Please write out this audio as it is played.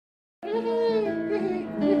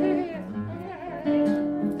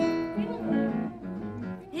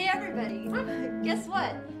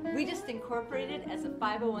incorporated as a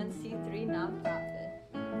 501c3 nonprofit.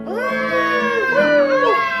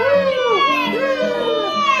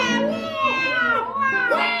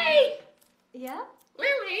 Wait! Yeah?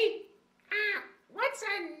 Lily, what's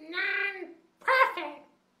a non-profit?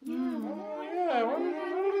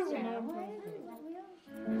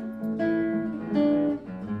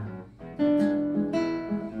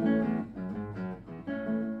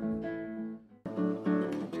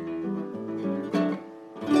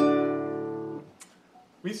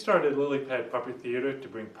 We started Lilypad Puppet Theatre to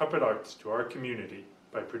bring puppet arts to our community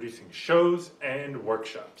by producing shows and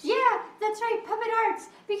workshops. Yeah, that's right, puppet arts,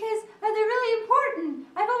 because they're really important.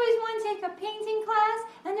 I've always wanted to take a painting class,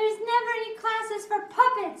 and there's never any classes for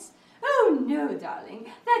puppets. Oh no, darling,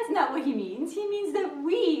 that's not what he means. He means that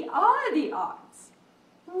we are the arts.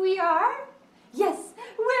 We are? Yes,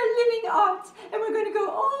 we're living art, and we're going to go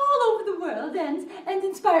all over the world and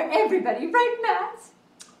inspire everybody, right, Matt?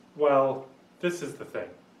 Well, this is the thing.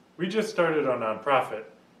 We just started our nonprofit,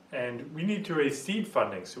 and we need to raise seed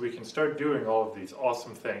funding so we can start doing all of these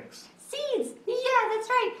awesome things. Seeds! Yeah, that's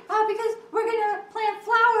right. Because we're going to plant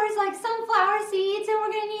flowers like sunflower seeds, and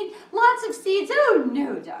we're going to need lots of seeds. Oh,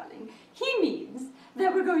 no, darling. He means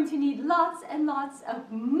that we're going to need lots and lots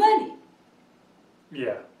of money.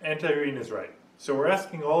 Yeah, Aunt Irene is right. So we're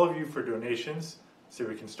asking all of you for donations so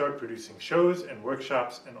we can start producing shows and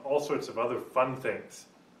workshops and all sorts of other fun things.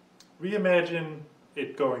 We imagine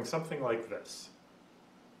it going something like this.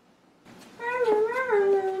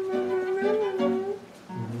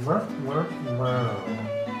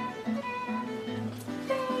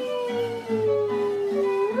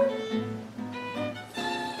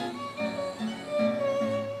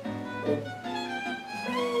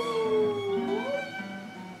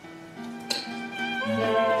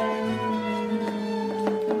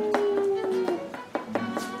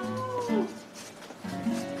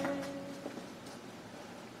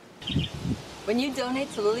 When you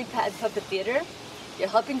donate to Lilypad Puppet Theatre, you're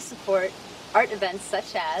helping support art events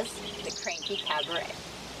such as the Crankie Cabaret.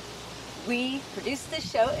 We produced this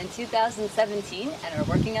show in 2017 and are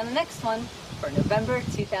working on the next one for November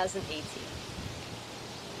 2018.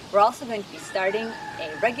 We're also going to be starting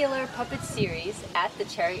a regular puppet series at the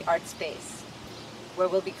Cherry Artspace, where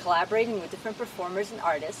we'll be collaborating with different performers and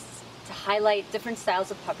artists to highlight different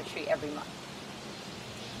styles of puppetry every month.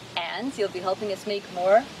 And you'll be helping us make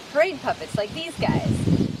more parade puppets like these guys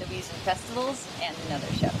that we use in festivals and in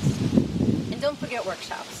other shows. And don't forget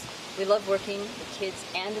workshops. We love working with kids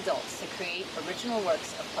and adults to create original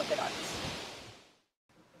works of puppet arts.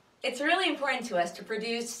 It's really important to us to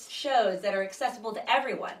produce shows that are accessible to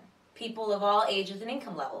everyone, people of all ages and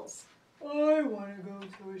income levels. I want to go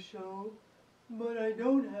to a show, but I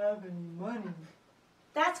don't have any money.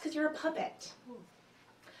 That's because you're a puppet.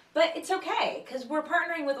 But it's okay, because we're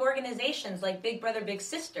partnering with organizations like Big Brother Big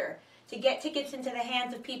Sister to get tickets into the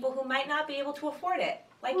hands of people who might not be able to afford it,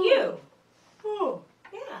 like you. Oh.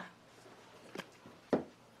 Yeah.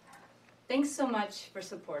 Thanks so much for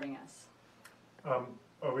supporting us. Are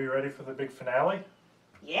we ready for the big finale?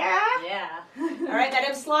 Yeah? Yeah. All right,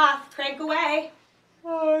 Madam Sloth, crank away.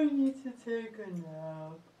 I need to take a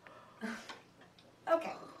nap.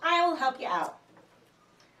 Okay, I will help you out.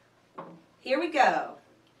 Here we go.